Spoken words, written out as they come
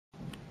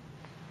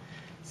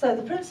So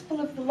the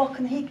principle of the lock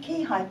and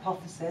key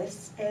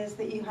hypothesis is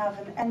that you have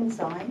an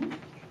enzyme.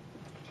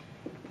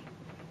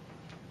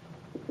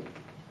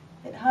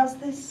 It has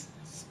this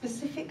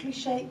specifically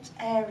shaped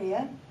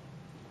area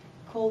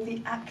called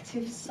the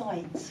active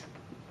site.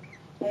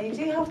 Now you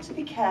do have to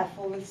be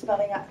careful with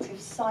spelling active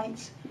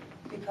site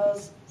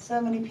because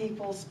so many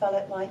people spell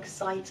it like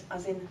site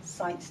as in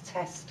sight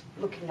test,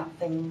 looking at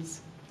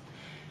things.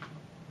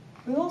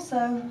 We also,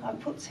 I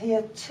put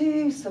here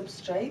two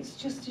substrates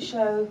just to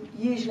show,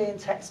 usually in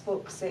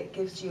textbooks it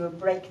gives you a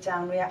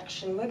breakdown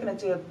reaction. We're going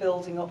to do a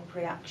building up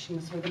reaction,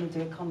 so we're going to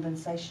do a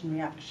condensation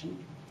reaction.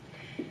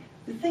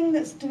 The thing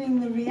that's doing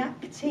the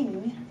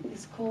reacting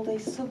is called a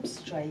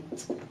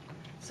substrate.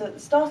 So at the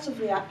start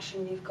of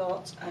reaction you've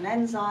got an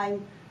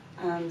enzyme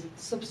and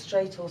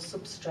substrate or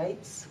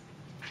substrates.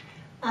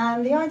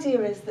 And the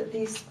idea is that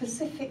these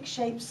specific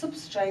shaped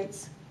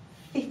substrates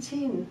fit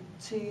in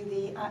to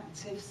the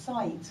active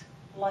site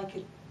like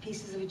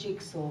pieces of a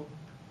jigsaw,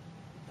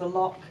 the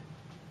lock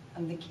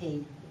and the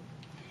key.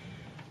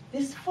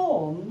 This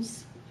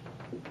forms,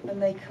 when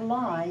they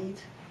collide,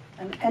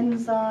 an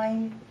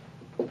enzyme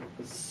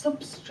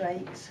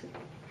substrate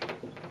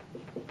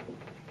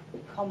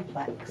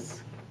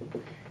complex.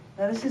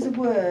 Now this is a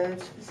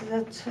word, this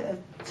is a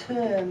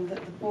term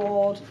that the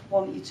board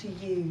want you to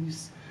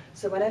use.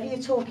 So whenever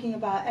you're talking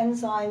about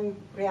enzyme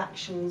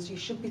reactions, you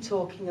should be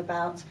talking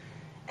about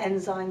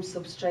enzyme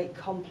substrate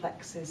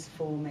complexes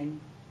forming.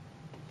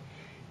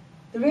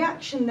 The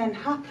reaction then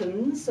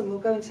happens, and we'll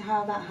go into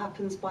how that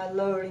happens by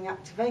lowering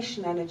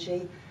activation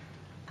energy,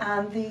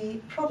 and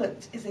the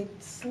product is a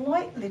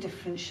slightly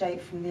different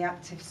shape from the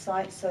active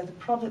site, so the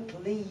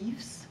product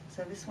leaves,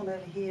 so this one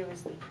over here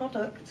is the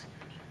product,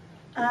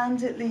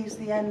 and it leaves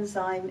the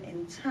enzyme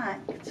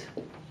intact,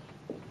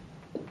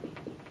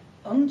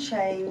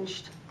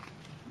 unchanged,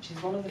 which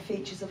is one of the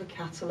features of a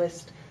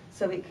catalyst,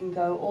 so it can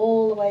go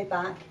all the way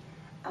back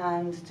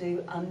and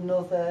do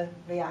another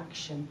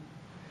reaction.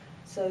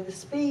 So the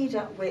speed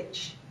at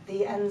which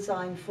the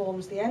enzyme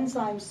forms the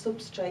enzyme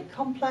substrate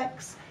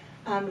complex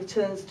and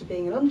returns to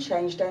being an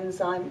unchanged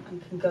enzyme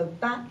and can go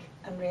back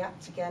and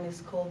react again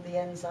is called the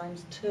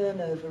enzyme's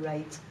turnover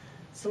rate.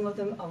 Some of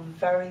them are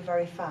very,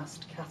 very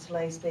fast,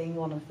 catalase being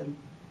one of them.